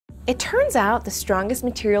It turns out the strongest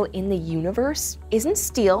material in the universe isn't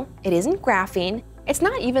steel, it isn't graphene, it's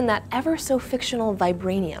not even that ever so fictional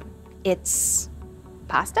vibranium. It's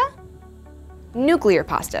pasta? Nuclear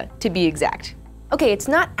pasta, to be exact. Okay, it's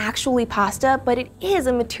not actually pasta, but it is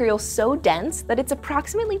a material so dense that it's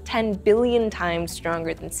approximately 10 billion times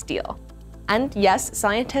stronger than steel. And yes,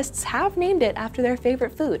 scientists have named it after their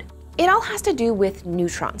favorite food. It all has to do with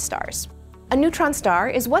neutron stars. A neutron star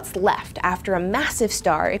is what's left after a massive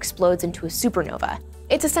star explodes into a supernova.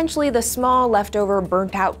 It's essentially the small leftover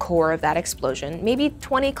burnt-out core of that explosion, maybe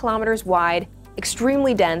 20 kilometers wide,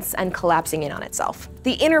 extremely dense, and collapsing in on itself.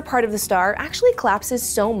 The inner part of the star actually collapses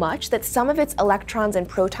so much that some of its electrons and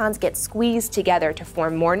protons get squeezed together to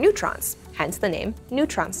form more neutrons, hence the name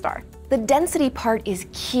neutron star. The density part is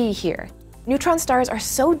key here. Neutron stars are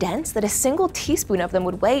so dense that a single teaspoon of them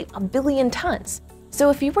would weigh 1 billion tons. So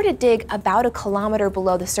if you were to dig about 1 kilometer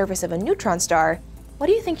below the surface of a neutron star, what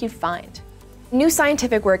do you think you'd find? New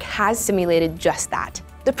scientific work has simulated just that.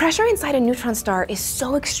 The pressure inside a neutron star is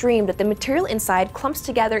so extreme that the material inside clumps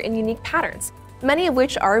together in unique patterns, many of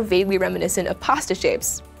which are vaguely reminiscent of pasta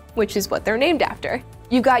shapes, which is what they're named after.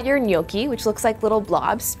 You've got your gnocchi, which looks like little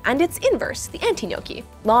blobs, and its inverse, the anti-gnocchi.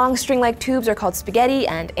 Long string-like tubes are called spaghetti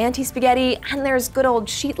and anti-spaghetti, and there's good old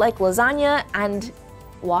sheet-like lasagna and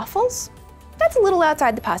waffles? That's a little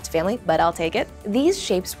outside the pasta family, but I'll take it. These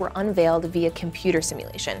shapes were unveiled via computer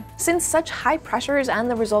simulation, since such high pressures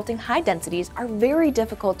and the resulting high densities are very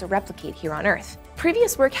difficult to replicate here on Earth.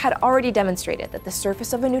 Previous work had already demonstrated that the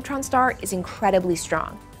surface of a neutron star is incredibly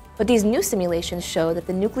strong, but these new simulations show that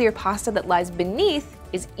the nuclear pasta that lies beneath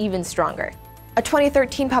is even stronger. A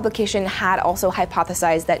 2013 publication had also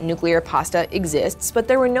hypothesized that nuclear pasta exists, but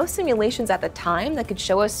there were no simulations at the time that could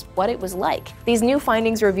show us what it was like. These new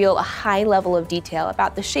findings reveal a high level of detail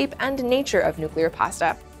about the shape and nature of nuclear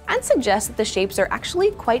pasta, and suggest that the shapes are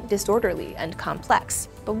actually quite disorderly and complex.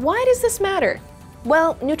 But why does this matter?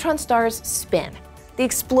 Well, neutron stars spin. The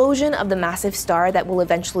explosion of the massive star that will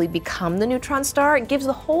eventually become the neutron star gives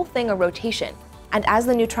the whole thing a rotation. And as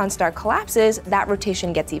the neutron star collapses, that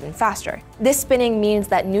rotation gets even faster. This spinning means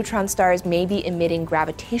that neutron stars may be emitting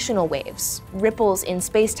gravitational waves, ripples in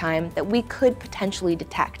space-time that we could potentially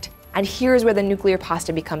detect. And here's where the nuclear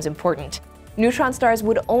pasta becomes important. Neutron stars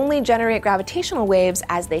would only generate gravitational waves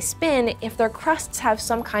as they spin if their crusts have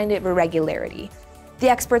some kind of irregularity. The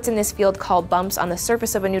experts in this field call bumps on the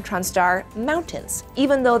surface of a neutron star mountains,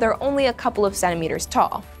 even though they're only a couple of centimeters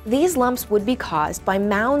tall. These lumps would be caused by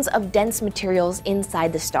mounds of dense materials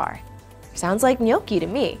inside the star. Sounds like gnocchi to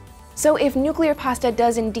me. So if nuclear pasta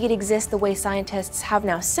does indeed exist the way scientists have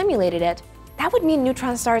now simulated it, that would mean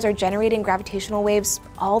neutron stars are generating gravitational waves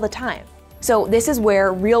all the time. So this is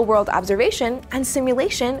where real-world observation and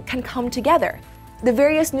simulation can come together. The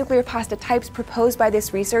various nuclear pasta types proposed by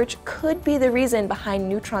this research could be the reason behind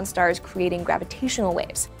neutron stars creating gravitational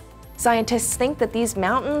waves. Scientists think that these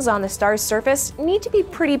mountains on the star's surface need to be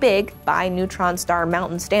pretty big, by neutron star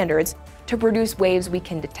mountain standards, to produce waves we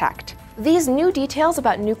can detect. These new details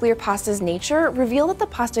about nuclear pasta's nature reveal that the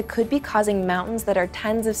pasta could be causing mountains that are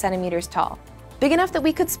tens of centimeters tall, big enough that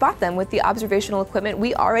we could spot them with the observational equipment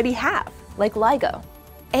we already have, like LIGO.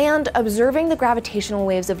 And observing the gravitational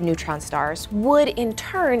waves of neutron stars would, in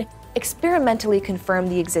turn, experimentally confirm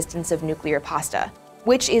the existence of nuclear pasta,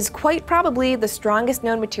 which is quite probably the strongest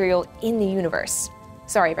known material in the universe.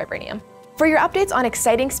 Sorry, vibranium. For your updates on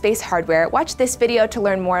exciting space hardware, watch this video to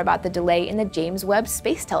learn more about the delay in the James Webb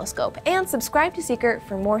Space Telescope, and subscribe to Seeker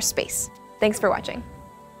for more space. Thanks for watching.